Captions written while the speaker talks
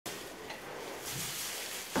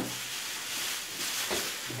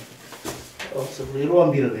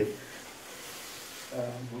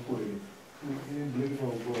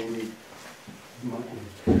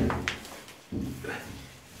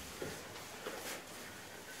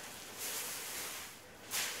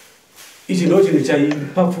Ichi ndo chinhu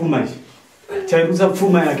chaipa pfuma ichi chairutsa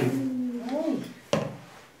pfuma yake.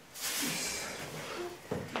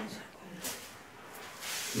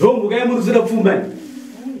 Ndo mbuka yemurutsira pfuma iyi.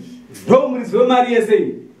 Ndo muridzi wemari yese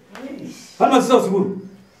iyi. Panosisa zvikuru.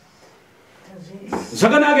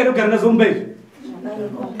 Zvakanaka ere kugara nazvo mumba izvi?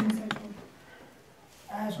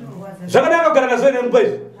 Zvakanaka kugara nazvo ere mumba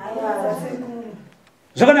izvi?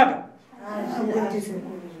 Zvakanaka?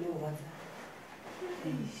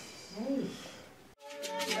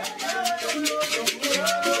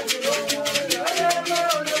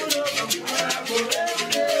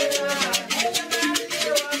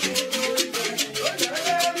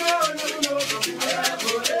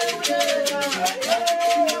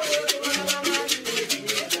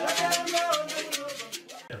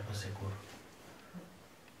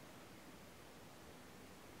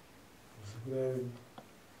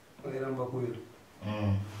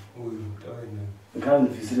 Ngani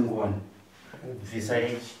visiri ngwani visa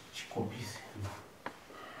chikopisi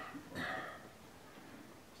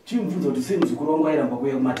chimvunzo kuti sei muzukuru wangu airamba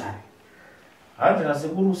kuuya kumatare. Handina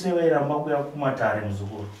sekuru sei vairamba kuuya kumatare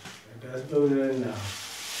muzukuru. Ndasitourira nawo.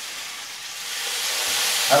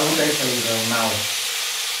 Ari kudaisarira nawo.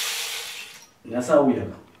 Nasauya.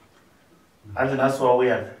 Handina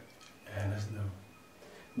swauya. Nasina.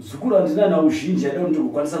 Muzukuru handina nawo zhinji ado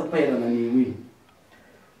ndikukwanisa kupairana newe.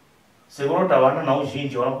 Sekuru tavana nawo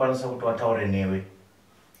zhinji vanokwanisa kuti vataure newe.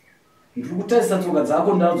 Ndiri kutarisa tsoka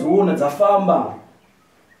dzako ndadziona dzafamba.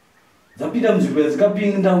 Dzapinda muzvibhedhlera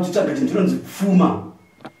dzikapinda uchitsvaga kuti ndinonzi pfuma.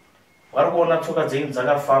 Vari kuona tsoka dzenyu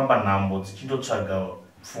dzakafamba nhambo dzichitotsvaga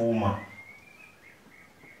pfuma.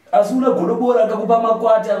 Asi una godobora akakupa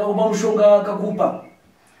makwati akakupa mushonga akakupa.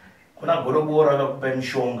 Kuna godobora akakupa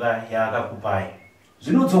mishonga yaakakupai.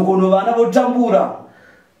 Zvinodzokono vana votambura.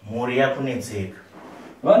 Mhuri yakunetseka.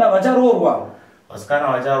 Vana vacharoorwa. Vasikana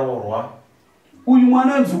vacharoorwa. Uyu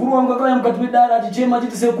mwana wemuzukuru wangu akauya mukati medare achichema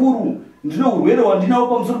achiti sekuru, ndine urwere hwandinawo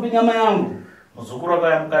pamusoro penyama yangu. Muzukuru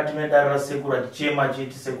akauya mukati medare rasekuru achichema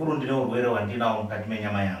achiti sekuru ndine urwere hwandinawo mukati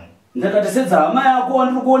menyama yangu. Ndakati sedza hama yako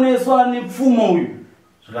wandiri kuoneswa nepfuma uyu.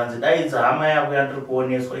 Zvikanzi daidza hama yako yandiri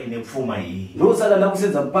kuoneswa ine pfuma iyi. Ndosaka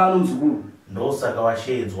ndakusedza pano muzukuru. Ndosaka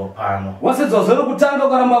washedzwa pano. Wasedzwa zve rekutanga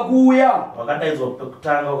ukaramba kuuya. Wakadaidzwa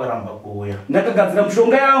pekutanga ukaramba kuuya. Ndakagadzira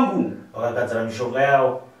mishonga yangu. Wakagadzira mishonga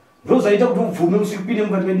yawo. Ndozvaita kuti ubvume usipinde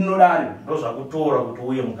mukati medinodare. Ndozvakutora kuti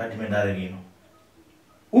uye mukati medare rino.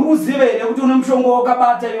 Uri kuziva here kuti une mushonga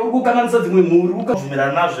wakabata iwe uri kukanganisa dzimwe mhuri.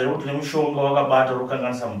 Ukabvumirana nazvo here kuti une mushonga wakabata uri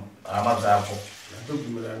kukanganisa hama dzako.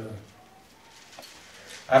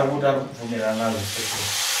 Ari kuti ari kubvumirana nazvo sekuru.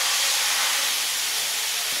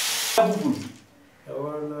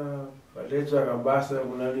 Awana vadetsvaga basa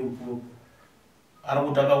kuna Limpopo. Ari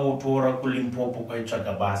kuti akautora kuLimpopo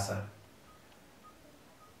kwaitsvaga basa.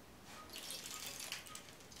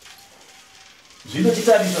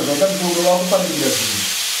 Zvinochitarisa zvaita mushonga wakupandukira dzinza.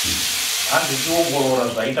 Handichiongorora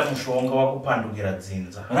zvaita mushonga wakupandukira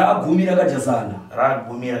dzinza. Raagumi rakajazana.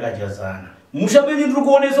 Raagumi rakajazana. Musha penyu ndiri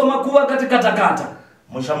kuoneswa makuva akati katakata.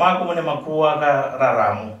 Musha mako mune makuva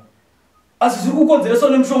akararamo. Asi zviri kukonzereswa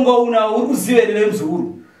nemushonga unawo uri kuziva here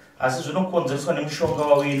muzukuru? Asi zvinokonzereswa nemushonga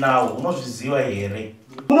wauinawo unozviziva here?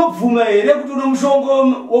 Unobvuma here kuti une mushonga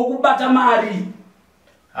wokubata mari?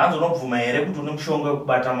 Hanzi unobvuma here kuti une mushonga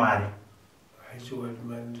wokubata mari?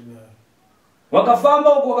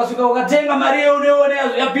 Wakafamba uko wakasvika wakatenga mari yeunoona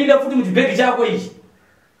yapinda futi muchibhegi chako ichi.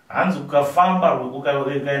 Hanzi ukafamba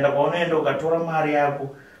ukaenda kwaunoenda ukatora mari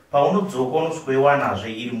yako paunodzoka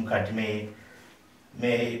unosvikoiwanazve iri mukati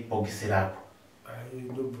mebhokisi rako.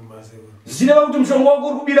 Zvichireva kuti mushonga wako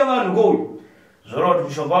uri kubira vanhu kouyu. Zvoreva kuti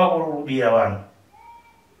mushonga wako uri kubira vanhu.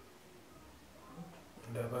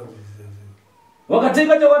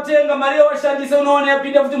 Wakatenga chawatenga mari yawashandisa unoona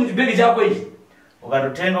yapinda futi muchibhegi chako ichi.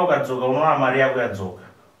 Ukatotenga ukadzoka unoona mari yako yadzoka.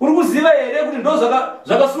 Uri kuziva here kuti ndo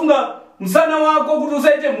zvakasunga musana wako kuti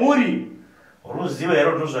usaite mhuri? Uri kuziva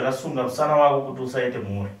here ndo zvakasunga musana wako kuti usaite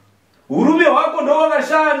mhuri? Urume hwako ndo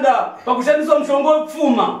wakashanda pakushandisa mushonga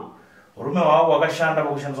wepfuma. Urume hwako wakashanda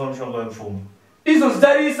pakushandisa mushonga wepfuma. Izvo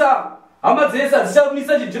zitarisa hama dzese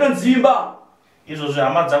hadzichamisa chidhiro nzimba. Izvozvi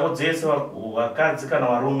hama dzako dzese vakadzi kana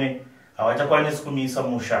varume havachakwanisi kumisa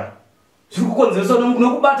musha. Zviri kukonzereswa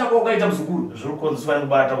nokubata kwawakaita muzukuru. Zviri kukonzereswa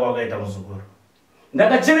nekubata kwawakaita muzukuru.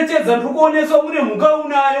 Ndakacherechedza ndiri kuoneswa mune mhuka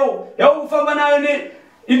unayo yaukufamba nayo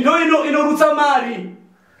ndo inorutsa mari.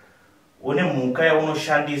 Une mhuka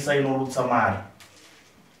yaunoshandisa inorutsa mari.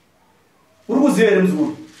 uri kuziva here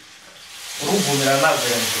muzukuru? Uri kubvumirana nazo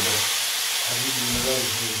here muzukuru?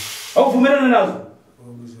 Haubvumirana nazo?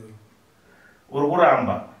 Uri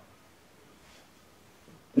kuramba?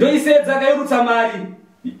 Ndoisedza akairutsa mari.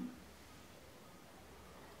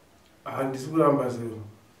 Handisi kuramba zero.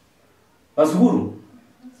 Vazukuru?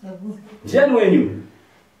 Ndiani wenyu?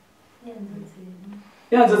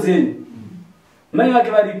 Yanzo dzenyu. Mai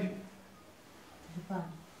vake varipi?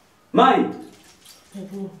 Mai?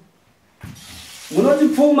 Munoti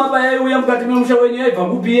pfuma payaiuya mukati memusha wenyu yaibva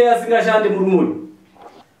kupi iye asingashande murume uyu?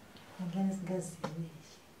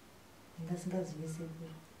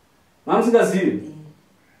 Mamusingazive?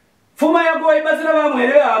 Pfuma yako waibatsira vamwe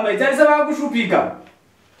here vehama itarisa vakushupika?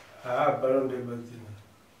 Pano ndaibatsira.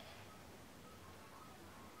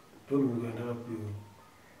 Ndomika ndakapiwa.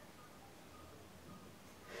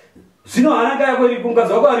 Zvino hananga yako iripo,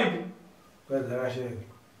 mukadzi wako aripi? Mukadzi akashayika.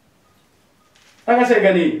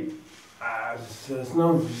 Akashayika nei? Sina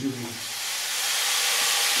muzvizvi.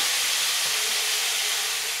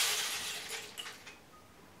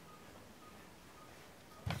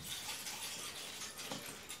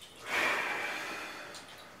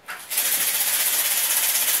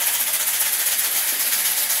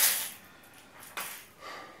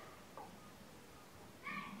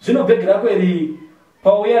 Zvino bhegi rako iri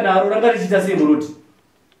pauya naro ranga richiita sei munoti?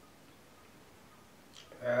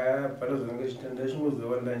 Pano zvanga chitanda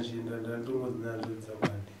chimuzova ndanchienda ndandomodzinazvo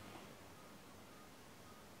dzamandi.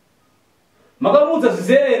 Makamuudza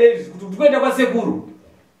zvizere here izvi kuti kuenda kwasekuru?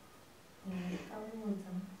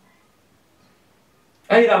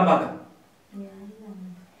 Airambaka?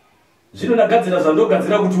 Zvino ndagadzira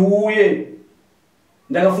zvandogadzira kuti uuye.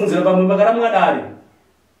 Ndakafunzira pamwe makaramwadare.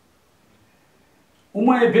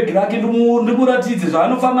 Umwe bhegi rake ndimuratidze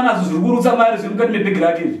zvaanofamba nazvo zviri kurutsa mari zviri mukati mebhegi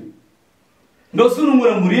rake izvi.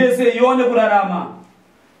 Ndosunungura mhuri yese ione kurarama.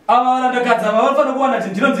 Ava varandakadzi ava vanofanira kuwana kuti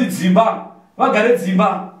ndinonzi dzimba, vagare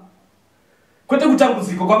dzimba. Kwete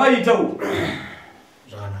kutambudzika kwavaita uku.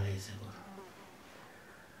 Zvakanaka sekuru.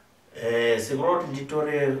 Sekuru kuti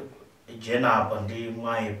nditore jena apa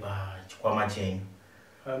ndimwaye pachikwama chenyu.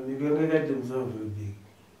 Mika ngakati musavhura bhegi.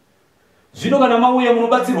 Zvino kana mauya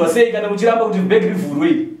munobatsirwa sei kana muchiramba kuti bhegi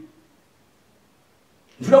rivhurwe?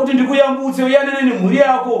 Ndoda kuti ndikuyambutse uyanane nemhuri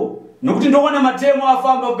yako. Nokuti ndoona matemo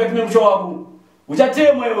afamba mukati memusha wako.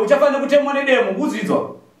 Uchatemwa iwe, uchafanira kutemwa nedemo,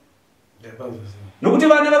 kudzidzwa. Nokuti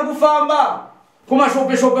vana vari kufamba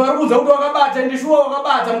kumashope vari kunza kuti wakabata ende shuwa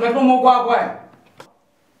wakabata mukati memaoko ako aya.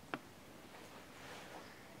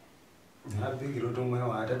 Bhegi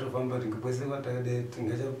rotomwewa hatatofamba kwese kwatakade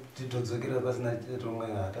tingachatodzokera pasina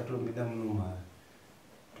chatomwewa hatatombida munhu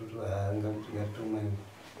ngatitomwewa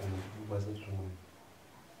kana kubasa tomwewa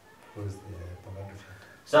pakatoshata.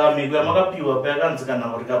 Saka migwe yamakapiwa payakanzi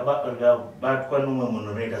kana rikabatwa nomwe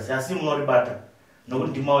munhu unoita sei, asi munoribata nokuti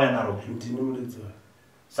ndimauya naro. Ndinomuridza.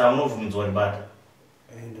 Saka munobvumidzwa ribata.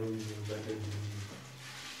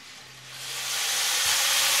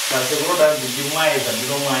 Saka sekuroda ndimwaedza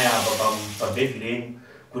ndinomwaya apa pabhegi renyu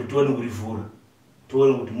kuti tione kurivhura,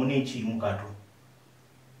 tione kuti mune chii mukato.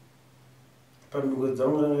 Pamiko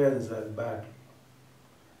dzangu rangayadzisa ribata.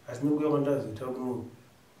 Asi nekuya kwandazoita kuno.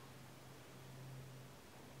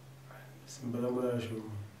 Simba rangu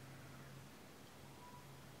rashoma.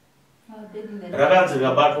 Rakanzi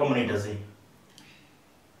rikabatwa munoita sei?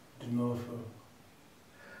 Ndinofa.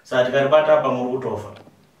 Saka tikaribata apa muri kutofa.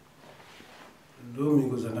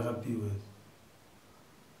 Ndomiko dzandakapiwa.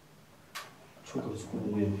 Choka zikuru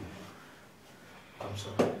mwenu.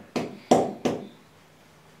 Pamusoro.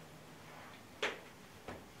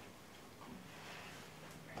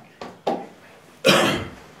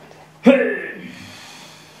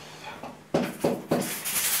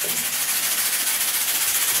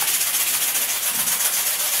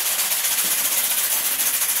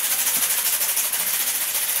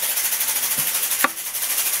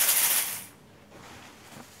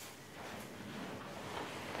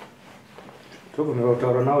 Togumira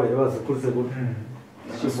kutaura nawe here vazukuru sekuru.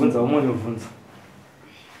 Chibvunza umwe nobvunza.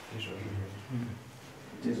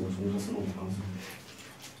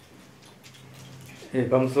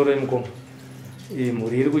 Pamusoro emukoma.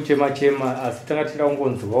 Mhuri iri kuchema-chema asi tanga tida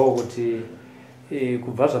kungonzwawo kuti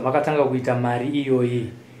kubva zvamakatanga kuita mari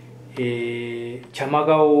iyoyi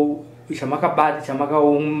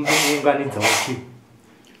chamakaunganidzawo chi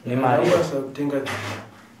nemari.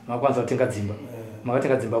 Makwanisa kutenga dzimba.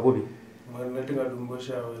 Makatenga dzimba kupi? Makatenga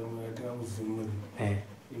Dumboshawa, makatenga Muzimuri.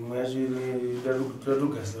 Imwe yacho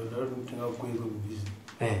iratogasa kutenga kweko kubhizi.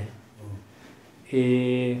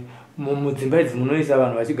 Mudzimba idzi munoisa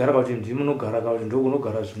vanhu vachigara kuti ndimunogara kuti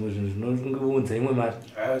ndokunogara zvimwe zvinhu zvinounza imwe mari.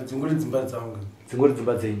 Dzingori dzimba dzangu. Dzingori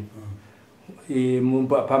dzimba dzenyu.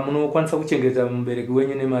 pamunokwanisa kuchengeta mubereki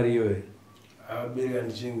wenyu nemari iyoyo? Abereki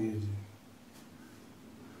handichengeti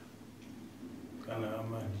kana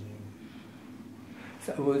amanje.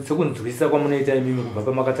 Sekunzwisisa kwamunoita imimi kubva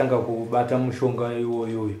pamakatanga kubata mushonga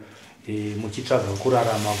iwoyoyo muchitsvaga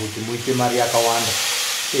kurarama kuti muite mari yakawanda,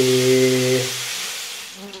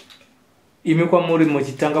 imi kwamuri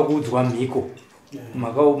muchitanga kuudzwa mhiko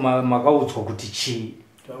makaudzwa kuti chii?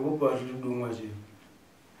 Tangopa zvitudumwa chii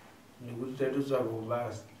nekuti taitotsvaga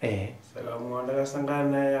kubasa. Saka mumwe wandakasangana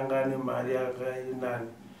naye anga ane mari yakainani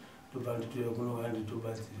tobva nditoya kuno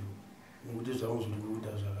kanditobatsirwa nekuti zvangu zviri kuita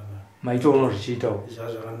zvakanaka. Maitoona zvichiitawo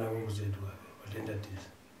zvakanaka kuzoitwa patendatiza.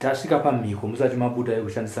 Tasvika pamhiko musati mabuda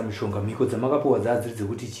yekushandisa mishonga, mhiko dzamakapiwa dzadziri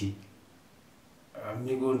dzekuti chii?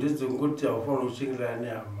 Mhiko ndedzekuti haufanira kuchengetana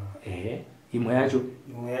nehama. Imwe yacho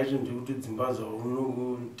ndekuti dzimba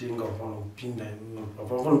dzaunotenga ufanira kupinda,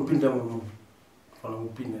 haufanira kupinda munhu, ufanira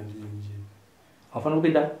kupinda ndinje. Haufanira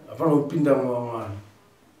kupinda? Haufanira kupinda mumwana.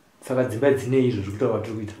 Saka dzimba dzine izvo zvekutaura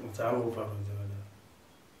vatiri kuita dzangofanira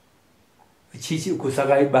chichi.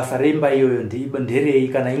 Kusaka basa remba iyoyo nderei?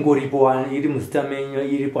 Kana ingoripo iri muzita menyu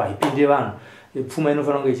iripo haipinde vanhu, pfuma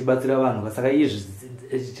inofanira kunge ichibatsira vanhu, saka izvi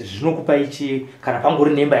zvinokupa ichi kana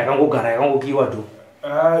pangori nemba yakangogara yakangokiwa to?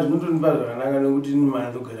 Zvinotondipa zvakanaka nekuti mari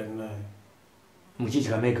ndogara nayo.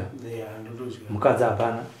 Muchidya mega? Ndotodya. Mukadzi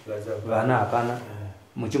hapana? Vana hapana?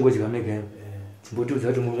 Muchingodya mega? Chimbotiudza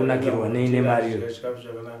kuti muri kunakirwa nemari iyo? Chikafu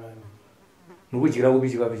chakanaka. Mukudyira kupi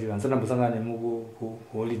chikafu chivi? Handisana mbosangana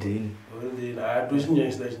nemukuholiday ini?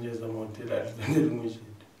 Tochinjaisa mahoteri hatitende rimwe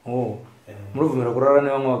chete. Munobvumira kurara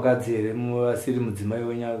nevamwe vakadzi here asiri mudzimai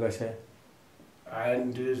wenyu akashaya?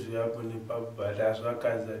 Ndezveapo nepapo but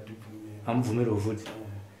hazvakadzi hatibvumiri. Hamubvumirwo futi?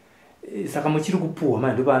 Saka muchiri kupuhwa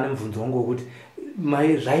mai ndopane mubvunzo wangu wekuti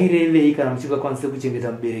zvairevei kana muchingakwanise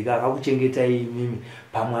kuchengeta mubereki akakuchengetai imimi,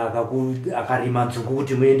 pamwe akarima nzungu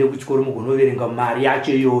kuti muende kuchikoro mugonoverenga mari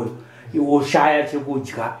yacho iyoyo, woshaya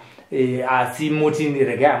chekudya, asi moti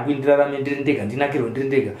regai hangu ndirarame ndiri ndega, ndinakirwe ndiri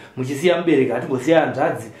ndega, muchisiya mubereki. Hatimbosiyai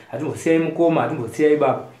hanzvadzi, hatimbosiyai mukoma, hatimbosiyai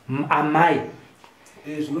baba, amai.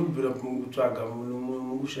 Zvinobvira kutsvaga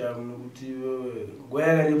mukushaya nokuti nguva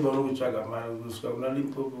yakareba unokutsvaga mari kusvika kuna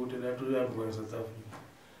Limpopo kuti ndatoriyambwa South Africa.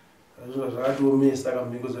 Zvinhu zvakatiomesa. Saka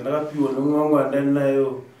mhingo dzandakapiwa nomumwe wangu andani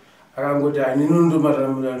nayo akangoti hanini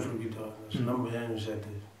ndomaramira ndiri kuita zvina mbonyanya kushata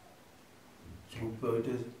izvi. Zvinokupa kuti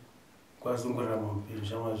kwazongorarama upenyu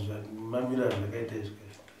shamwa mamira zvakaita izvi.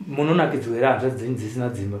 Munonakidzwa here hanzvadzi dzenyu dzisina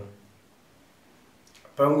dzimba?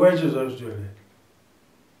 Panguva yacho zvazvitori.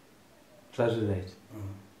 Zvazviri right.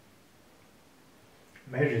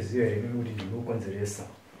 Maizviziva here kuti ndinokonzeresa?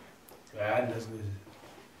 Ndazviziva.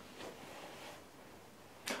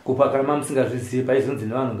 Kupa kana mamusingazvizivi paizonzi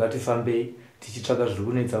nevanhu ngatifambei tichitsvaka zviri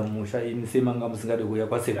kunetsa mumusha, imi semanga musingade kuuya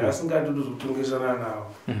kwasekuru? Asingadi kuzotongesana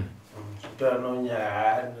navo. Zvitano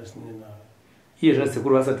nyaya ndasine navo. Iye zvino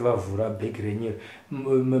sekuru vasati vavhura bhegi renyu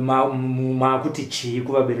makuti chii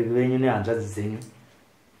kuvabereki venyu nehanzvadzi dzenyu?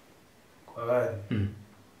 Kwavari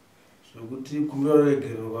zvokuti kumbiro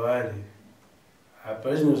regero kwavari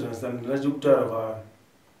hapana chinhu zvanosandira chekutaura kwavari.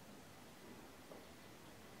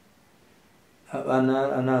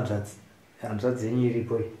 Ana hanzvadzi yenyu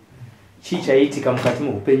iripo, chii chaiitika mukati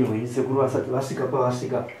meupenyu hwenyu sekuru vasati vasvika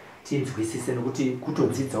pavasvika? Tinzwisise, nekuti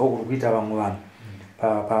kutodzidzawo kuri kuita vamwe vanhu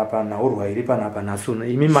panhaurwa iri panapa nhasi uno.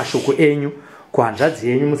 Imi mashoko enyu kuhanzvadzi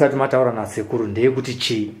yenyu musati mataura nasekuru ndeyekuti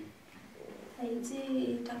chii?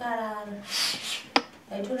 Aiti takarara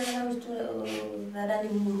aitorara kutorara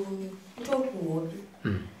nemurume utokuhopi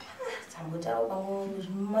dzambotawo pamwe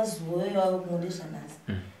mazuva iwayo kunode zvanhasi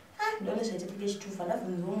ndone zvaitika chitufa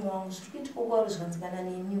ndabvunza umwe wangu zviri kuitika kwauri zvanzikana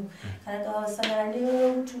nemiwo kana kavasangana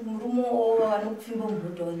nekuti murume vanokupfimba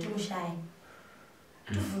mubhodha waiti mushaya.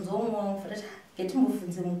 Tobvunza umwe wangu fatati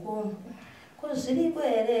ngetimbobvunze mukoma ko zviriko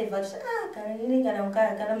here vatiti kana nini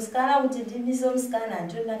kana musikana kuti ndimise musikana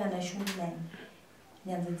handionakana shumbu naye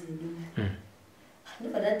nyanza dzedu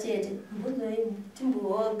ndobva tatete mbunzo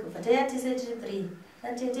timbohoga vatayatise tiri 3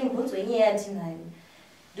 tatete mbunzo inyaya yatinayo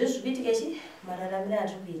ndozvikuitika chi mararamiro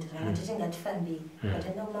atiri kuita vakati tingatifambei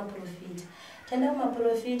vatenda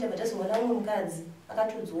kumaprofita vatazoona umwe mukadzi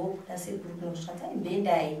akatodzwawo nasekuru kunosvika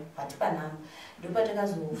imbendai pati panhamo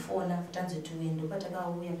ndopatakazofona kutanzoti wendo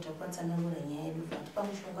patakauya kuti kwatsanangura nyaya yedu vatipa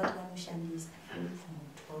mushonga takanoshandisa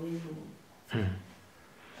mutwa wedu.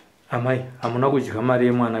 Amai, hamuna kudya mari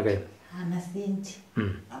yemwana kai? Hana senti.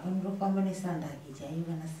 Apa ndofamba nesandaki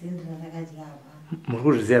chaiva na senti randakadya apa. Muri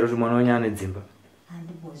kuzviziva kuti mwana wenyu ane dzimba?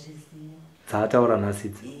 Handimbozviziva. Dzaataura nhasi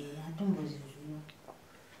idzi? Hatimbozviziva.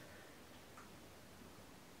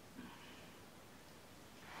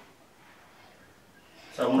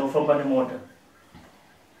 Saka munofamba nemota.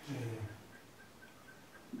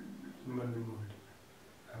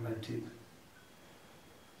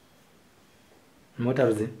 Mota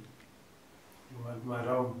rudzi?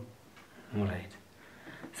 Marau. Alright.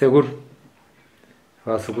 Sekuru.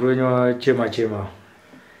 Vasukuru venyu vachema.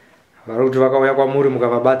 Vari kuti vakauya kwamuri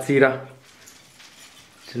mukavabatsira.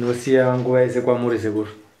 Tinosiya nguva yese kwamuri sekuru.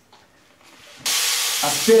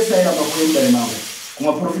 Asi pesa iramba kuenda nemamwe.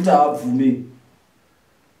 Kumaprofita haabvumi.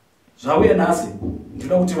 Zvauya nhasi,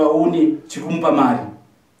 ndinoda kuti vaone chikumupa mari.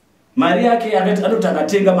 Mari yake anoti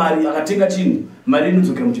akatenga mari, akatenga chinhu, mari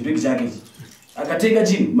inodzokera muchibhegi chake ichi. Akatenga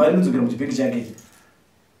chinhu, mari inodzokera muchibhegi chake ichi.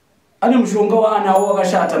 Ane mushonga waanawo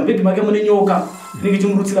wakashata, mubhegi make mune nyoka, inenge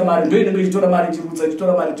ichimurutsira mari, ndo inenge ichitora mari ichirutsa,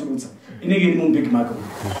 ichitora mari ichirutsa. Inenge iri mubhegi make.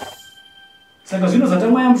 Saka zvino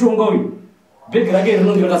zatamwaya mushonga uyu, bhegi rake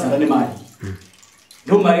rinonge rakazara nemari.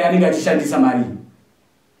 Ndo mari anenge achishandisa mari.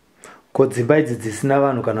 Ko dzimba idzi dzisina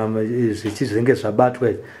vanhu kana zvichizvenge zvabatwa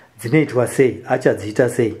dzinoitwa sei? Achadziita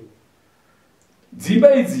sei?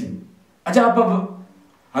 Dzimba idzi achapa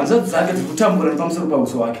hanzvadzi dzake dzikutambura nepamusoro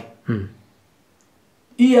pauso wake.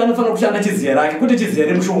 Iye anofanira kushanda chiziya rake, kwete chiziya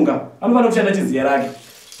remushonga. Anofanira kushanda chiziya rake.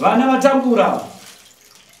 Vana vatambura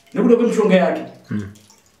nekuda kwemushonga yake.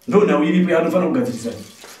 Ndo nhau iripo yaanofanira kugadzirisa.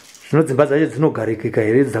 Zvino dzimba dzacho dzinogarikika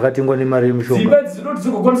here dzakatengwa nemari yemushonga? Dzimba idzi dzinoti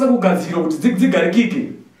dzigokwanisa kugadzirwa kuti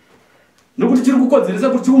dzigarikike. Nokuti chiri kukodzeresa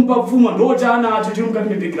kuti chimupa pfuma ndo chaanacho chiri mukati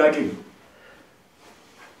mebhegi rake.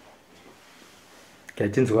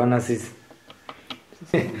 Yachinzwa anasisi.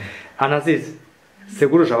 Anasisi,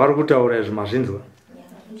 sekuru zvavari kutaura izvi mazvinzwa?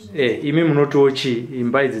 Imi munotiwo chi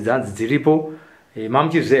imba idzi dzanzi dziripo?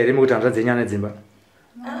 Mamuchizviziva here mekuti hanzvadzi yenyu ane dzimba?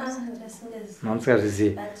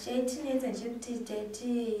 Mamusingazvizivi? Chatinetsa chekuti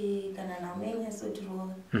taiti kana nhamo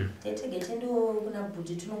yanyasotirova taitega tiendewo kuna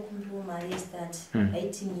bhudhi tinokumbiwa mari yestati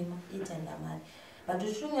aitinyima itanga mari but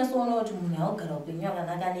tinonyatsoona kuti munhu augara upenyu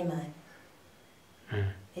hwakanaka ane mari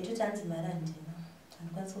yaitoti hanzi mari handina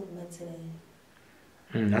handikwanisa kubatsira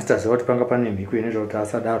iye. Asi taziva kuti panga pane mhiko inoita kuti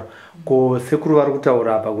asadaro. Ko sekuru vari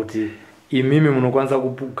kutaura apa kuti imimi munokwanisa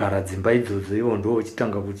kugara dzimba idzodzo ivo ndo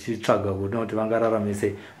uchitanga kuchitsvaga kuona kuti vangararame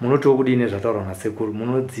sei. Munotiwo kudini zvataurwa nasekuru?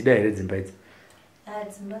 Munodzida here dzimba idzi?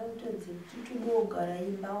 Dzimba totogara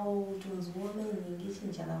imbawo tonzwome inenge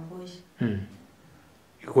chinhu chakakosha.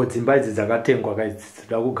 Ko dzimba idzi dzakatengwa kaidzi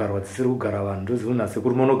dzinoda kugarwa dzisiri kugara vanhu ndozivo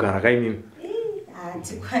nasekuru munogara kaimimi?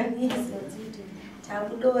 Hatikwanisa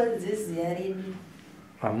takudowa dzeziya redu.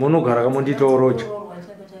 Munogara kamunditawo rojo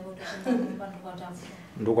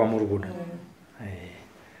ndokwamuri kuda.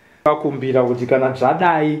 Vakumbira kuti kana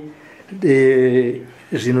zvadai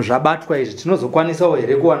zvinhu zvabatwa izvi tinozokwanisawo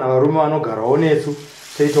here kuwana varume vanogarawo nesu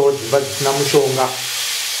toitawo dzimba dzisina mushonga.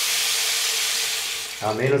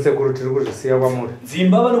 Hameno sekuru tiri kuzvisiya kwamuri.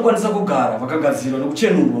 Dzimba vanokwanisa kugara vakagadzirwa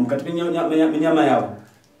nekuchenurwa mukati menyama yavo.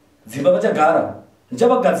 Dzimba vachagara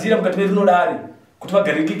ndichavagadzira mukati merinodare kuti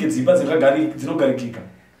vagarikike dzimba dzinogarikika.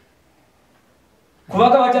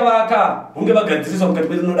 Kuvaka vachavaka hunge vagadziriswa mukati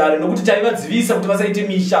merinodare nokuti chaivadzivisa kuti vasaite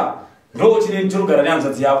misha ndo chinogara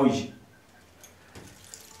nehanzvadzi yavo ichi.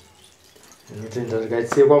 Ndinotenda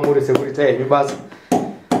ndikasiye kwamuri sekuri taimi basa.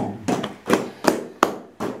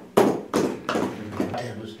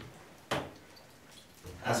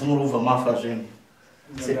 Asi muri kubva mafa zvenyu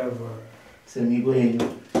semhiko yenyu.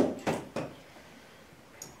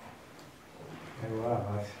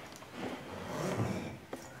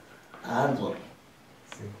 Hanzwa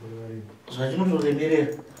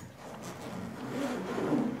zvachinotoremerera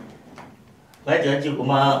vaja chiko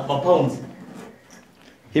mapounds.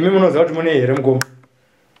 Imi munoziva kuti mune here mugomba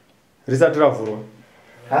risati ravhurwa?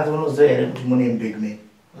 Hanzi munoziva here kuti mune mbegme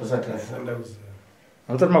risati ravhurwa?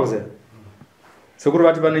 Hamusati makuziva? Sekuru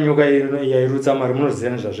vati pane nyoka yairutsa mari, munoziva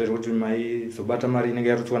nezvazviri kuti maizobata mari inenge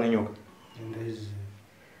yarutswa nenyoka?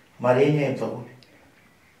 Mari yenyu yaibva kupi?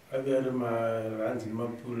 Avere maranzi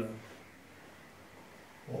mapula.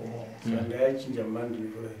 Sanga yachinja mandi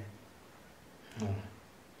kure.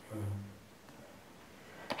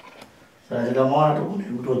 Saka tikamaona tokune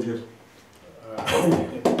kutodzera.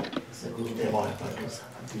 Sekuti temaona patosa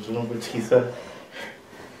kuti zvinombotyisa.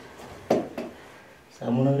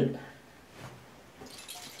 Saka muno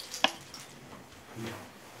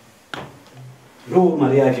ndo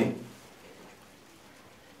mari yake.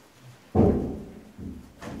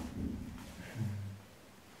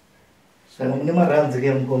 Saka mune maranzi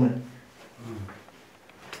ke mukomana.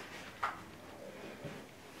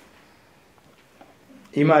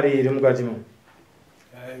 Imari iri mukati mo?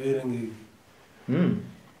 Aiverengi.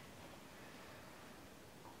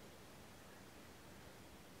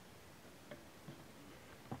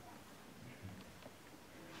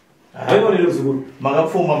 Hayo ndo zikuru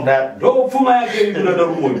makapfuma mudaro ndopfuma yake inonda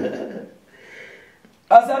rumoyo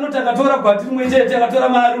asi anoti akatora gwati rimwe chete akatora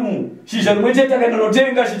mari shizha rimwe chete akaenda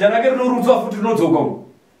notenga shizha rake rinorutswa futi rinodzoka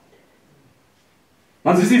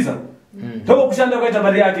manzwisisa ndokushanda kwaita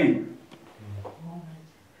mari yake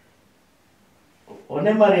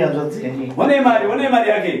one mari yanzvadzeni one mari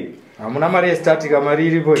yake hamuna mari yestatika mari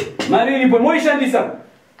iripo moishandisa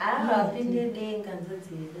apinde denga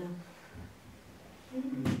nzodzeda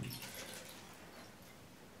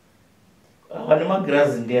vane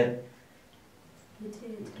magirazi ndiani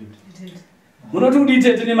munoti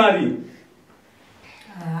uditete nemari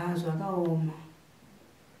zvakaoma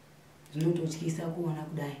zvinototyisa kuona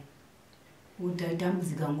kudai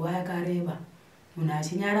utatambudzika nguva yakareba munhu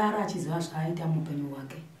achinyarara achiziva zvaaita muupenyu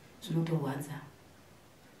hwake zvinotorwadza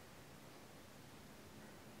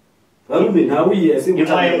varume nhauyi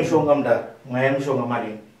imwaye mushonga mudaro mwaye mushonga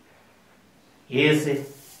mari yese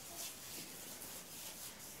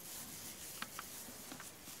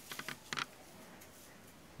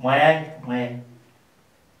mwayai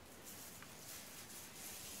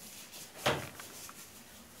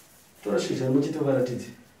tora shizha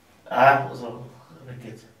muchitovaratidzi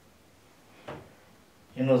uzorekedza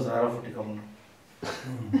inozara futi kamuno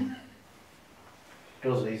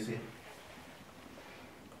tozoise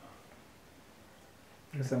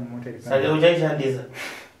saka uchaishandisa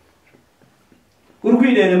kuri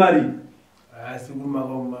kuida nemari asi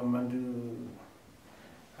kumakamamandi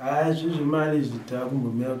zvizvi mari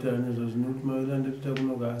zvitakumbomira kuti anezvo zvinoti maira ndetoita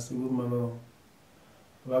kunoka asi kumakao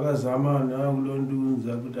vakazama vanhu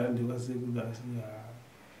vakulondiunza kuti handikasekuti asi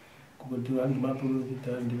kuti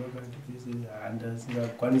handimaprofita handivakati kwese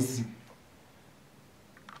handasingakwanisi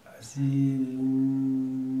asi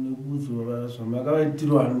nekuzova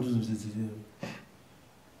zvamakavaitirwa handizvozvidziriro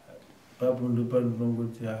papo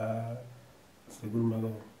ndopanonongoti sekuru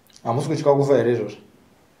makao hamusi kutya kufa here izvozvo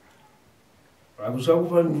hakutya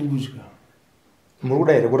kufa ndikutya muri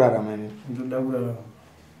kuda here kurarama ine ndoda kurarama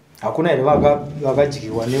hakuna here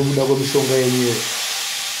vakadyiwa nekuda kwemishonga yenyu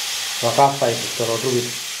vakafa izvitaura kuti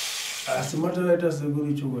kuti asi mataraita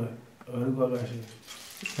sekuru chokwadi vari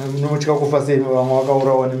kwakashea munotya kufa sei vamwe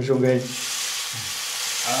vakaurawa nemishonga yenyu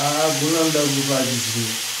gona nda kufa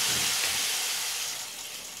achiziva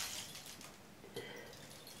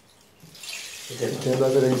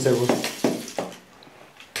basa renyu sekuru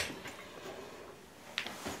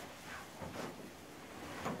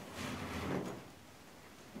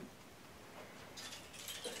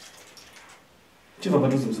chibva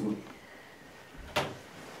padhuze musikuru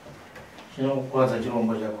chinokukwadza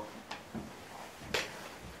chirombo chako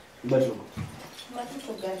ibatiro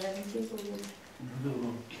matitogarira nechekuru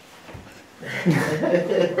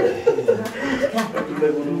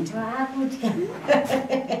Twakutya.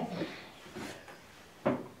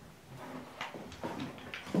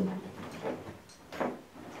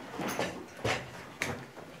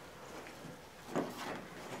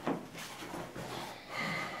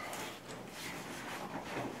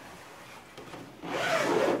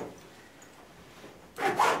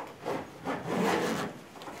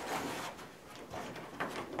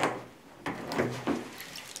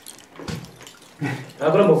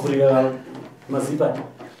 akuramba kuvhurika mazipa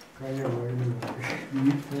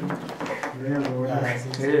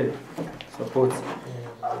support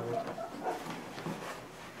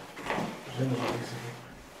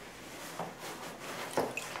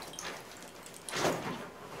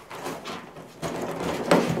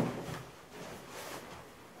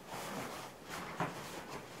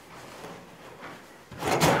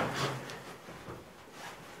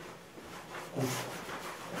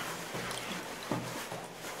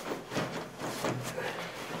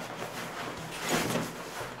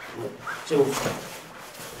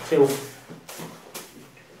Seu.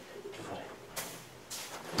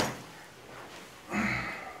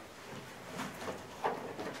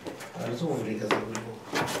 Resolve essa coisa.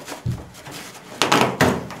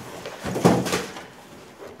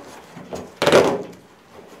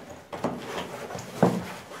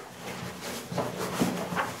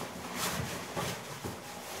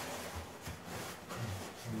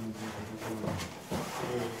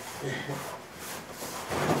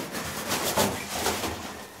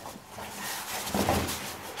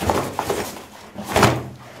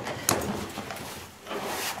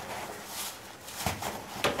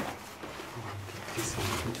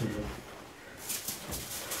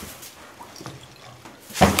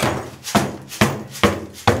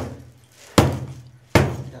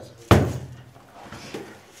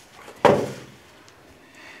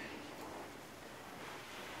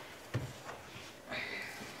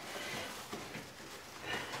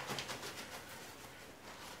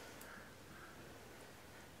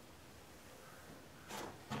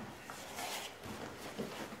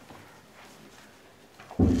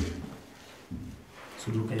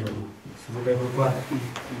 Suruka ipo kwa.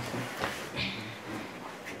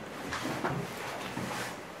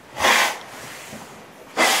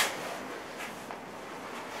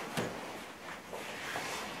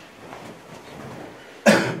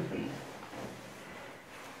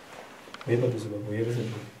 Wepa tu sababu yeye sasa.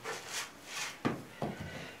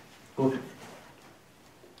 Good.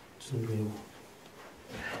 Suruka ipo.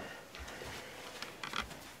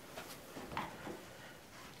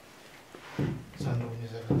 Sando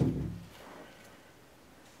mizera.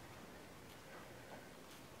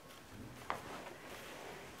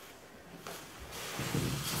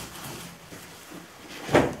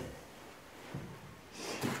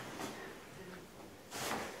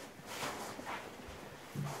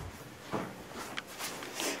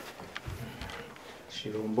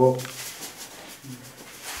 Shirombo.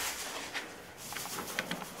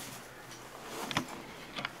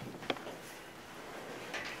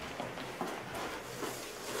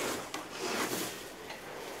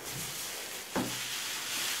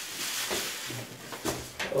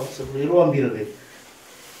 Sebelum ambil deh.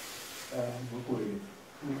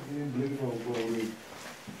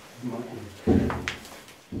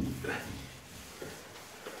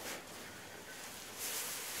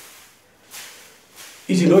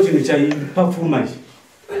 Ichi ndo chinhu chaipa pfuma ichi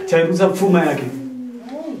chairutsa pfuma yake.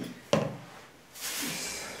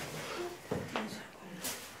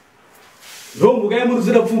 Ndo mbuka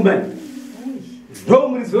yemurutsira pfuma iyi. Ndo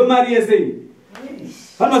muridzi wemari yese iyi.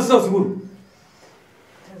 Panosisa zvikuru.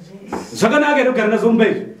 Zvakanaka kugara nazvo mumba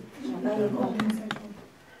izvi.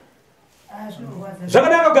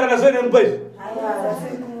 Zvakanaka kugara nazvo ere mumba izvi.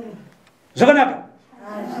 Zvakanaka.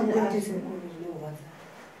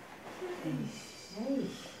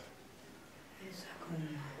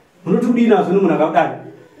 Munoti kudii nazvo nemunhu akadai?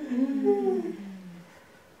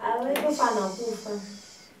 Avayitofana kufa.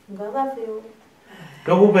 Ngavafewo.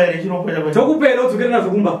 Tokupa ere chirombo chako? Tokupa ere udzokere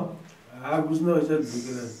nazvo kumba? Kusina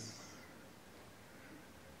vachadzokera.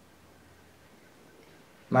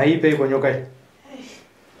 Maipe iko nyoka iyi.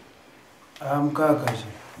 Mukaka che.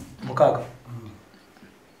 Mukaka.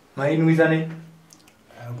 Mainwisa nei?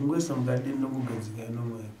 Kungwesa mukadini nokugadzika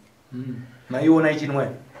nomwe. Maiona ichinwa.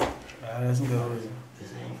 Asingarozi.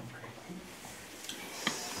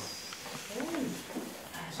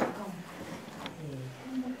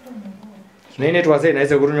 Zvinoitwa sei nhai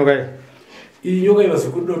sekuru nyoka iyi? Iyi nyoka iva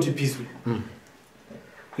sekuru kuti ipiswe.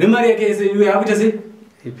 Nemari yake yese iwe yakuita sei?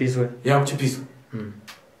 Ipiswe. Yakuchipiswa.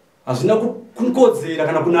 Hazvina kukodzera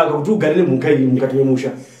kana kunaka kuti ugare nemhuka iyi mukati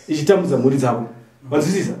memusha ichitambudza mhuri dzako.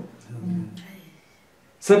 Wanzwisisa?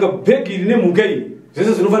 Saka bhegi iri nemhuka iyi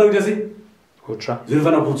zvese zvinofanira kuita sei? Kutsva.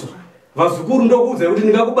 Zvinofanira kutsva. Vazukuru ndokuudza kuti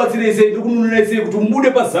ndingakubatsirei sei, ndikununurai sei kuti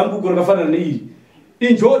mubude pazambuko rakafanana neiri.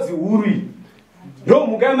 Injodzi huru iyi. Ndo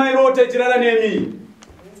mhuka yamairota ichirara nemi.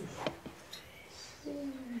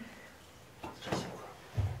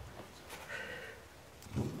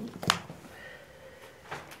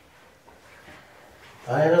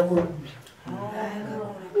 Ayakakura.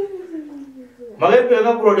 Magepe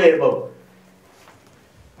yakakura dai baba.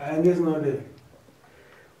 Angesinode.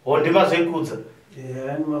 Ondima zvekudza.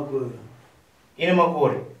 Ani makore. Ine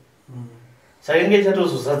makore. Saka nge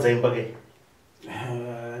chatozozadza imba ke.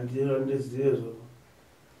 Ndiro ndezizvo.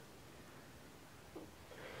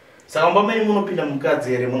 Saka mba meni munopinda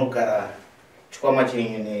mukadzi ere munogara chikwama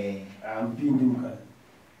chenyu ne Ampindi mukadzi.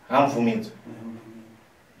 Hamvumidzo.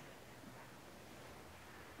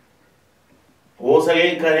 Wosa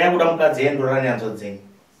kana yakuda mukadzi endorani hanzo dzenyu.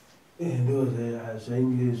 Ndo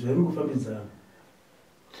zvainge zvaingofambidzana.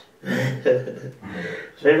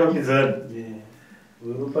 Zvaifambidzana.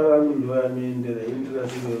 Ropa rangu ndo anoendera indira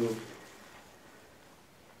sivero.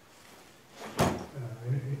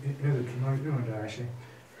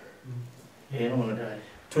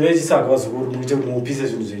 Tunechisaka vazukuru muite kuti mupise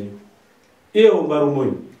zvinhu zvenyu. Iye umba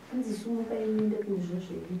rumwe. Anzisumuka iminde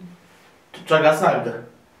kuzvozviri. Tsvakasaga.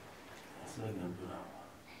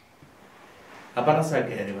 Hapana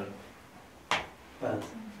saga ere vanhu.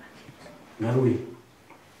 Naruye.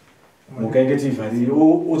 Mhuka inge tivharire.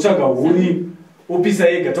 Utsvaga huni upisa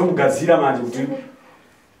yega tomugadzira manje kuti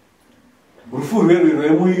rufu rweru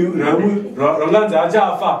rwanganzi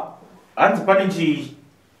achafa. Hanzi pane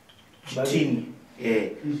chitini.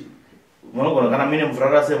 Munogona kana mine mvura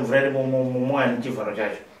rase mvura iri mumwoya nechivharo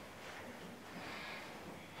chacho.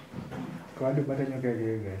 Kwadibata nyoka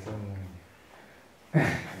yega isamunhu.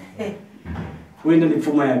 Uenda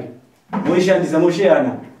nepfuma yake. Moishandisa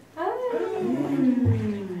mosheyana.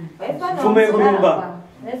 Pfuma yekurumba.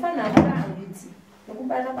 Vaifana Hanzvadzi.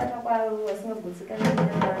 Nekubata-bata kwavo vasingagutsikana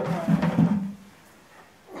nevanhu.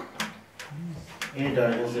 Ine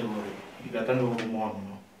dara chose muri. ikatanga kumuona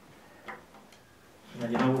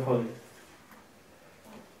najina kufa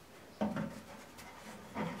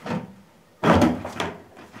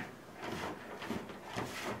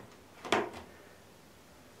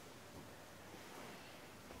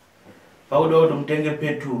pauda mutenge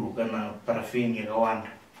peturu kana parafini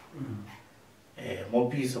yakawanda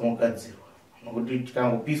mopisa mogadzirwa nokuti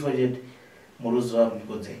tikangopiswa chete muruziva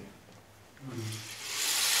mhiko dzenyu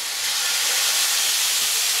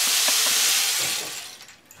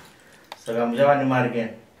saka muchava nemari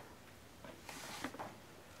keni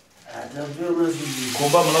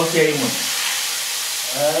komba munosiya imwe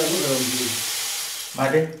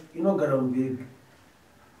made inogara mubhegi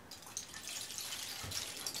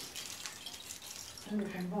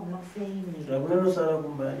akuna nosara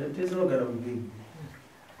kumbanda tese inogara mubhegi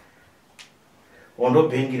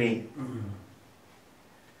wandobhengirei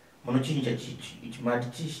munochinja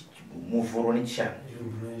chimati muvhuro nechishana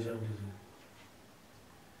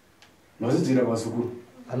mazidzira kwasukuru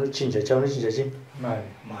anochinja chaunochinja chi mari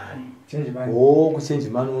mari change money kuchange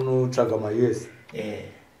mani unotsvaga ma-US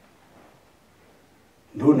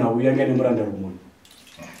ndonhau yanga nemuranda rumwe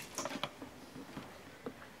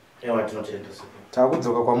ewa tinotenda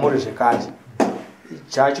takudzoka kwamuri zvekare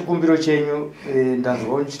chachikumbiro chenyu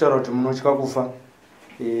ndanzwa muchitaura kuti munotya kufa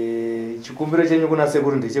chikumbiro chenyu kuna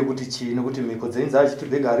sekuru ndechekuti chii nekuti mhiko dzenyu dzachiti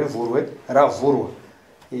bhega ravhurwa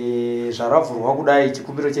zvaravhurwa kudai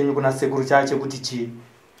chikumbiro chenyu kuna sekuru chachekuti chii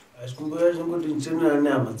chikumbiro chekuti ndichenana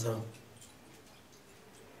nehama dzangu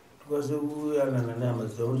tikwanise kuyanana nehama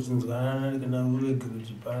dzangu tichinzwanana kana urege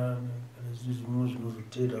kuchipanana kana zvii zvimwe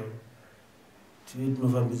zvinozotera tive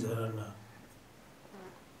tinofambidzana navo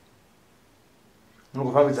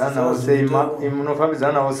munofambidzana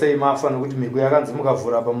navo sei mafa nokuti mhiko yakanzi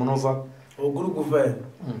mukavhura pamunofa kuri kufa here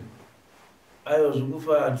aiwa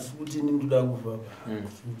zvikufa hatisi kuti ini ndoda kufa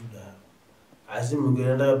kudaro asi mhiko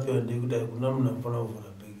yandakapiwa ndeyekudai kuna munhu anofana kuvhura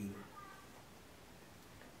bhegiri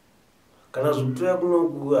kana zvikutoya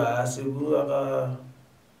kunoku sekuru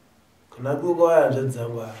kana kuokawaya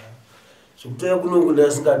dzangu zvikutoya kunoku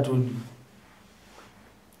ndasingatodi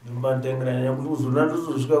ndombandengerana nekuti kuzona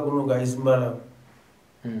ndozosvika kunoku aisimba ravo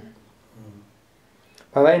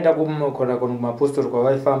pavaenda kumukora kumapostori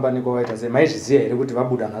kwavaifamba nekwavaita sei maizviziva here kuti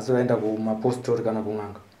vabuda nhasi vaenda kumapostori kana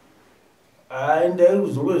kun'anga ndairi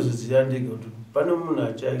kuzongozviziva ndege kuti pane munhu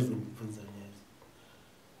achaizobvunza nyaya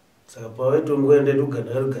saka pavaitongoenda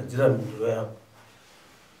itogadzira mhinduro yavo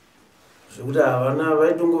zvekuti havana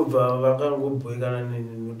vaitongobva vakangobhoekana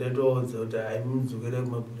nodaitovaudza kuti hai mudzokere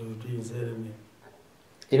kumaprofetisere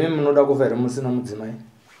imi munoda kufa here musina mudzimai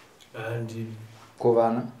handii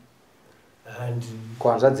kuvana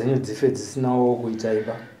kwanzva dzenyu dzife dzisinawo kuita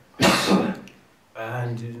imba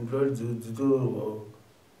dzitorwawo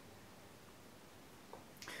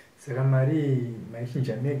saka mari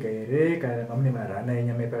maichinja mega here kana mamune marana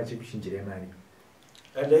enyama ipachikuchinjire mari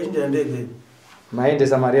adaichinja ndege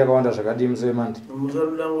maendesa mari yakawanda zvakadii musi wemandi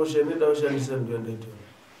musarudangosha ndida kushandisa ndoendaitoa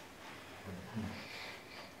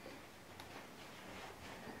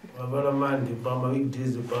mavana mandi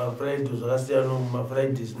pamaweekdays pafriday zvakasiyana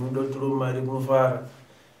mumafridays nodotoro mari kunofara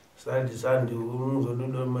saturday sunday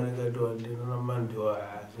unozododa mari ngatoandinana mandi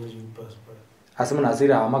zvinezvipasipasi asi munhu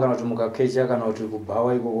asiri hama kana kuti mukakecha kana kuti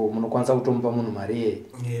kubhawa ikoko munokwanisa kutomupa munhu mari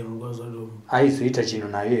iyeye munokwanisa kutomupa aizoita chinhu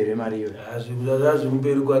nayo here mari iyoyo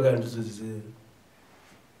zvazvimumberi kwake handizozivi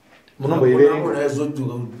munomboiverenga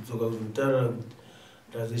aizodzoka kuzotara kuti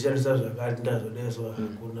ndazoshandisa zvakati ndazodaiso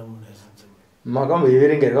hakuna munhu aizodzima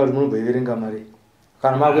makamboiverenga here kuti munomboiverenga mari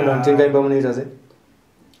kana makuenda kutenga imba munoita se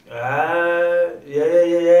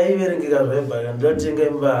yaiverengeka zvaibhaka ndotenga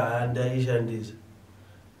imba handaishandisa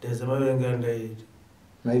ndazamaverengera ndaiita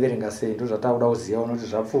maiverenga sei ndo zvatakuda kuziva unoti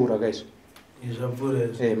zvapfuura kaizvo zvapfuura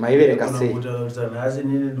maiverenga sei nhasi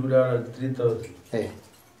nini ndikudaura 3000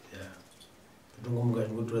 ndongomuka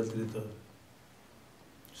ndingotora 3000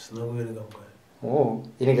 zvisina kuverenga mukari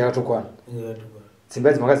inenge yakatokwana dzimba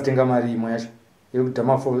idzi makadzitenga mari imwe yacho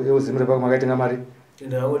yeuzimure pako makaitenga mari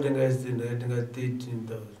ndakangotenga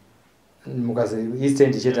ndakatenga 13000 mukazi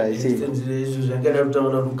eastend chete haisii izvo zvangada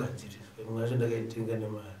kutanga kugadzirisa imwe yacho ndakaitenga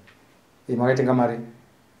nemari makaitenga mari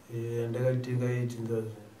ndakatenga 18000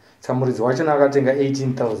 samuridzi wachona akatenga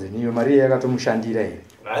 18000 iyo mari iye yakatomushandira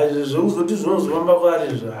here zvokuzoti zvinozofamba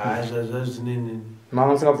kwarizvo zvazvinenini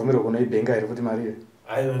mama musingabvumirwe kunoibhenga here kuti mari iyo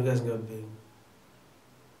aiwa ndingasingabhenga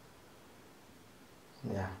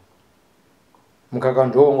mukaka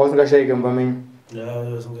ndowonga usingashayike mumba menyu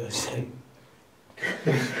usingashayike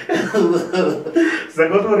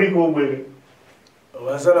saka utoriko umwe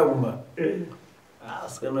vasara kumba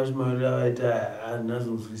sikana chimari avaita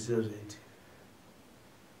handinazozwisira zvaiti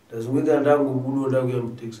ndazongweka ndangobudo ndakuya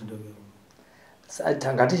mutaxi ndakuya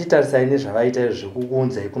tanga tichitarisai nezvavaita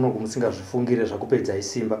zvekukunzai kuno kumusingazvifungire zvakupedzai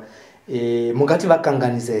simba mungati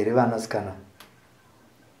vakanganisa here vanasikana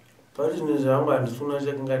pati nezvangu handifuna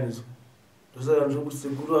chakanganiswa ndosaka ndiri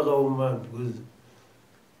sekuru akaoma because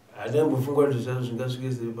handambofunga kuti zvazvo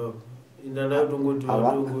zvingasvikese ipapo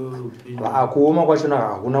akuoma kwachona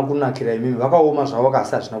hakuna kunakira imimi vakaoma zvavo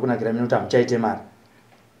kasi hazvina kunakira imimi kuti hamuchaite mari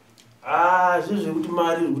zvizvo zvekuti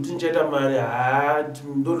mari kuti ndichaita mari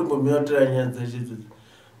ndotombomiratora nyaya dzacho idzodzo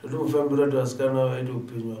ndotombofambira kuti vasikana vaite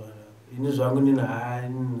upenyu hwakanaka ini zvangu nini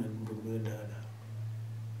ndimbomiradada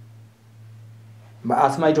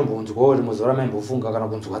asi maitombonzwawo kuti muzora maimbofunga kana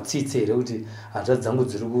kunzwa tsitse here kuti hanzvadzi dzangu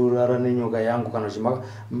dziri kurara nenyoka yangu kana kuti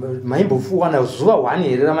maimbofuwana zuva 1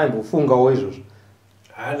 here ramaimbofungawo izvozvo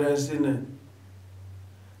handasina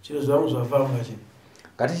chiro zvangu zvafamba chii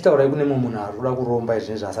ngatichitaurai kune mumwe munhu ari kuda kuromba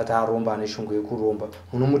izvinezvi asati aromba ane shungu yekuromba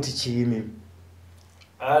munomuti chii mimi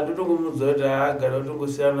ndotongomudza kuti agara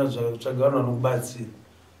utongosiyana tsvaga vanhu vanokubatsira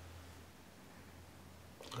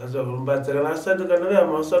kana asati kana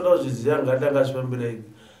vama asati azviziva ngatanga achifambira igi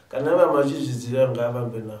kana vama achizviziva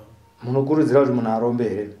ngaafambe navo munokurudzira kuti munhu arombe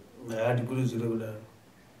here handikurudzire kudaro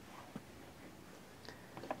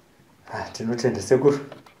tinotenda sekuru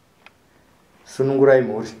sunungurai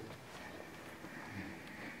mhuri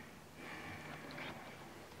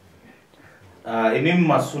inimi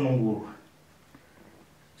masunungurwa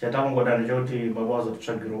chatakungoda ndechekuti baba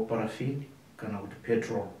wazotitsvagirawo parafini kana kuti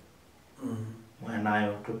petrol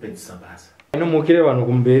mwanayo topedzisa basa inomukire vanhu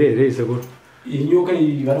kumberi here sekuru nyoka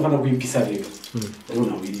iyi vanofanira kuipisa vega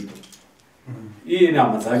ronhau iripo iye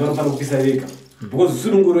nehama dzake vanofanira kupisa vega because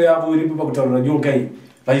sununguro yavo iripo pakutaurira nyoka iyi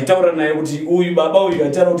vachitaura naye kuti uyu baba uyu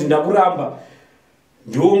ataura kuti ndakuramba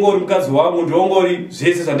ndiongori mukadzi wangu ndiongori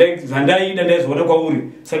zvese zvandaida ndaizoona kwauri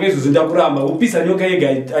saka izvozvo ndakuramba upisa nyoka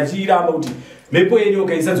yega achiramba kuti mhepo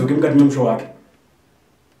yenyoka isadzoke mukati memusho wake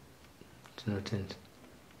tinotenda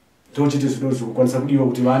ndochiti zvino zvokukwanisa kudiwa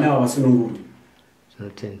kuti vana ava vasunungurwe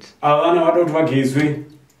tinotenda ava vana vada kuti vagezwe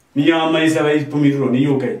minyama isi avaipumirirwa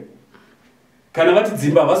nenyoka iyi kana vati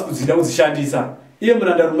dzimba havasi kudzida kudzishandisa iye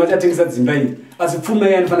murandarume achatengesa dzimba iyi asi pfuma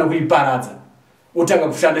iyi anofanira kuiparadza otanga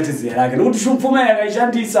kushanda teziya rake nokuti pfuma iyi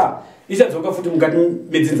akaishandisa ichadzoka futi mukati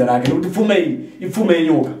medzinza rake nokuti pfuma iyi ipfuma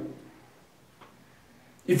yenyoka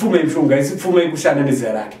ipfuma yemushonga isi pfuma yekushanda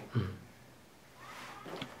neziya rake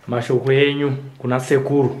mashoko enyu kuna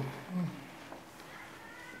sekuru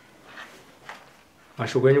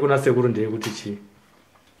mashoko enyu kuna sekuru ndeyekuti chii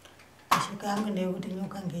mashoko yangu ndeyekuti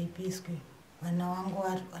nyoka ngeipiswe vana vangu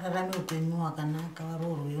vararame upenyu hwakanaka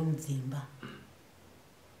varoorwewo mudzimba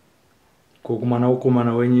kokumana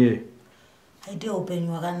ukomana wenye aite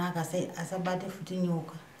upenyu hwakanaka asabate futi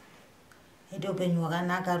nyoka aite upenyu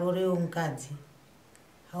hwakanaka arorewo mukadzi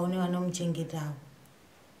aone vanomuchengetawo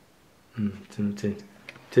tinotenda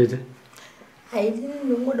tete haiti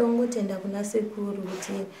ndingoda kungotenda kuna sekuru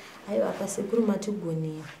kuti aiwa pasekuru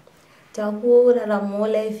matigonera takuraramawo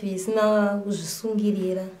life isina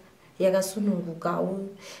kuzvisungirira yakasunungukawo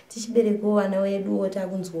tichiberekawo vana veduwo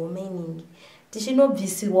takunzwawo mainingi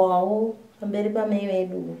tichinobvisirwawo pamberi pamai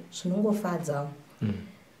vedu zvinongofadzawo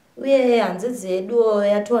uye hanzi dzedu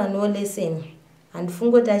yatowanewo leseni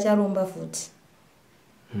handifungi kuti acharomba futi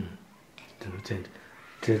tinotenda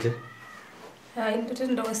tete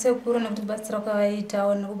ndotenda kwasekuru nekuti batsira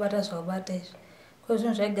kwavaitawo nekubata zvakabata izvi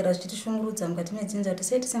kwazvinhu zvaigara zvichitishungurudza mukati medzinza kuti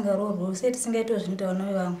sei tisingaroorwi sei tisingaitiwo zvinoita vana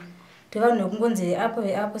vevamwe kuti vanhu vekungonzi apo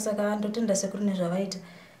veapo saka ndotenda sekuru nezvavaita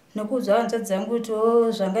nekuudza hanzvadzi dzangu kuti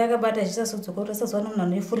zvanga yakabata zvisazodzoka kuti asazowana munhu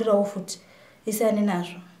anoifurirawo futi isiyane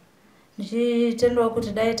nazvo ndichitendawo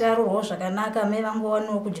kuti dai taroorwawo zvakanaka mai vangu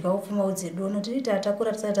waniwo kudyawo pfumawo dzedu nokuti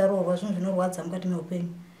tatakura tisati taroorwa zvinhu zvinorwadza mukati meupenyu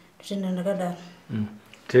ndotenda ndakadaro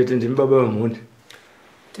tete ndimi baba vemhuri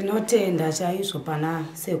tinotenda chaizvo pana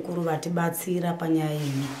sekuru vatibatsira panyaya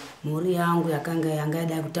iyi mhuri yangu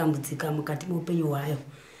yanga kutambudzika mukati meupenyu hwayo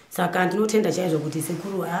saka ndinotenda chaizvo kuti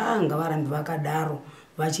sekuru ngavarambe vakadaro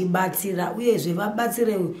vachibatsira uyezve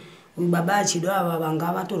vabatsire baba achido ava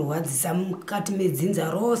vanga vatorwadzisa mukati medzinza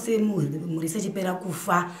rose mhuri sechipera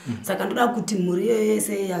kufa saka ndoda kuti mhuri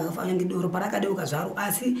yese yakafanira doro parakadeuka zvaro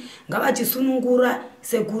asi ngavachisunungura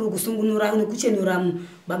sekuru kusungunura nekuchenura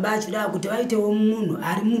baba achido kuti vaitewo munhu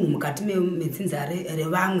ari munhu mukati medzinza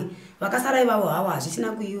revamwe vakasara ivavo havo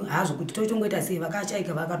hazvichina hazvo kuti tochongoita sei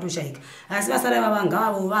vakashaika vakatoshaika asi vasara ivava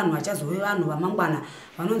ngavavo vanhu vachazove vanhu vamangwana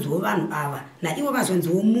vanonziwo vanhu ava naivo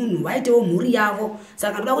vazonziwo munhu vaitewo mhuri yavo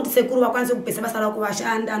saka ndoda kuti sekuru vakwanise kupesa basa ravo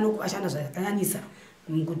kuvashanda nokuvashanda zvakanyanyisa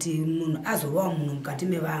kuti munhu azovawo munhu mukati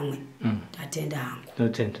mevamwe tatenda hangu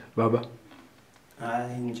tinotenda baba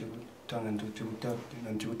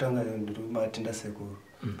ndikutanga ndimatenda sekuru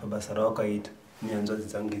pabasa rawakaita nyanzvadzi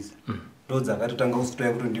dzangu idzi ndo dzakatotanga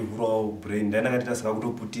kusitoya kutondivhurawo brain ndaindakati tasaka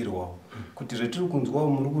kutoputirwawo kuti zvetiri kunzwawo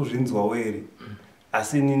muri kuzvinzwawo here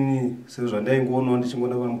asi nini sezvandaingoonawo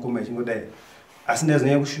ndichingoona mukoma ichingodai asi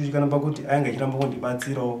ndaizonyanya kushushikana pakuti ainge achiramba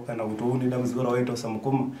kundibatsirawo kana kuti ndambudziko rawaitawo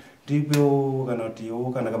samukoma ndipewo kana kuti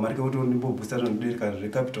iwo kana kamari kekuti ndimbobhusta zvinodidirika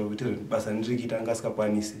zvecapital kuti basa ndirikuita anga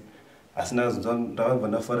asikakwanisi asi ndakabva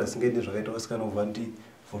ndafara singaiti zvakaita usikanobva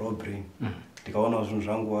ndivhurawo brain ndikaonawo zvinhu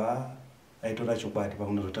zvangu aitora chokwadi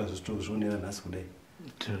pakunozoita zvitozvionera nhasi kudai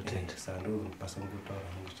saka ndobasa ngotaura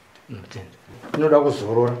inoda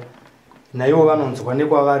kuzorora naivo vanonzwa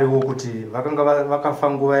nekwavariwo kuti vakanga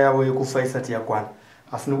vakafa nguva yavo yekufa isati yakwana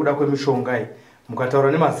asi nekuda kwemishonga iyi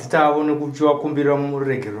mukataura nemazita avo nekuchivakumbirira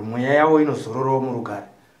muregerero mweya yavo inozororawo murugare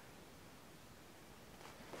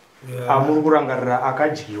amuri kurangarira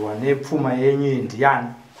akadyiwa nepfuma yenyu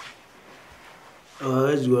ndiani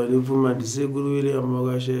akadyiwa nepfuma ndisekuru William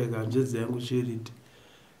wakashayika hanzvadzi yangu Charity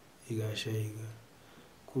ikashayika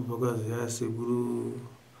kubva kwaziya sekuru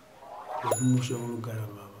wekumusha unogara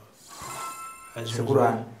mama sekuru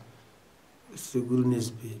ani sekuru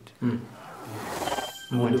Nesbet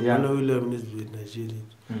mwana William Nesbet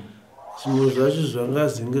naCharity zvimwe zvacho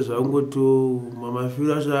zvangazinge zvangoto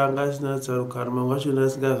mamafiro acho anga asina tsarukano mamwe acho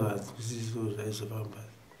ndasingazvazwisisi zvaizofamba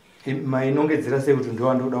mainongedzera sei kuti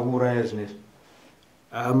ndowandoda kuuraya zvinezvi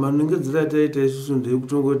manongedzera taita isusu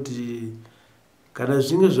ndekutongoti kana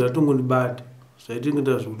zvinge zvatongondibata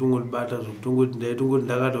zvaitongeta zvekutongondibata zvekutongoti ndaitongoti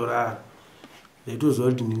ndakatorara ndaitoziva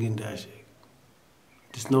kuti ndinge ndasheka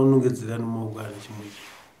ndisina kunongedzera nemaoko ana chimwechi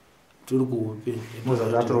tiri kuupenyu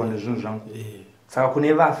muzazvatorowa nezvinhu zvangu saka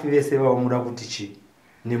kune vafi vese vavo muda kuti chii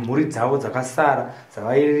nemhuri dzavo dzakasara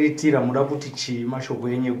dzavairitira muda kuti chii mashoko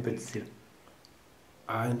enyu ekupedzisira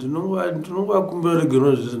ndinongovakumbira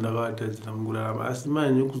regerwa zvese ndakavatadzira mukurarama asi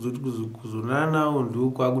manje kuzoti kuzonana nawo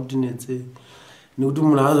ndokwakutinetsei nekuti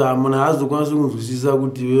munhu haazokwanisa kunzwisisa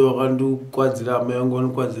kuti iwe wakandikwadzira amai vangu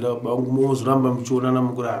vanokwadzira baba vangu mozoramba muchionana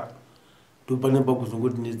mukurarama ndopane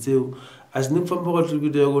pakuzongotinetsewo asi nekufamba kwatiri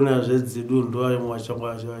kuita kuona zvedzedu ndoamwachangu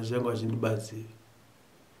achindibatsira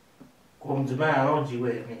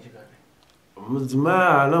mudzimai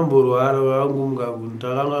haana mborwara vangu mugagu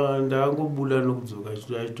ndakangobuda nokudzoka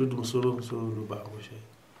achitoti musoro ndobangoshaika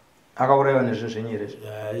akaurayiwa nezvinhu zvenyere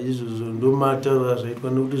izvozvo ndomataura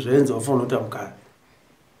zvaitwa nekuti zvainzi wafanira kuita mukadzi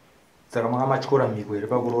saka makamatyora mhiko here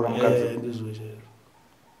pakuroora mukadzi ndizvochaizvo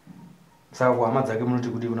saka kuhama dzake munoti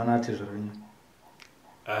kuti unanati zvarenyu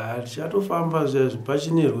tichatofamba zvaizvo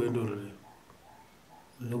pachine rwendo rwureu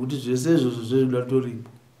nekuti zvese izvozvo zvezvida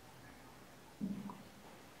toripo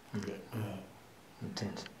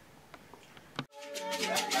Intent.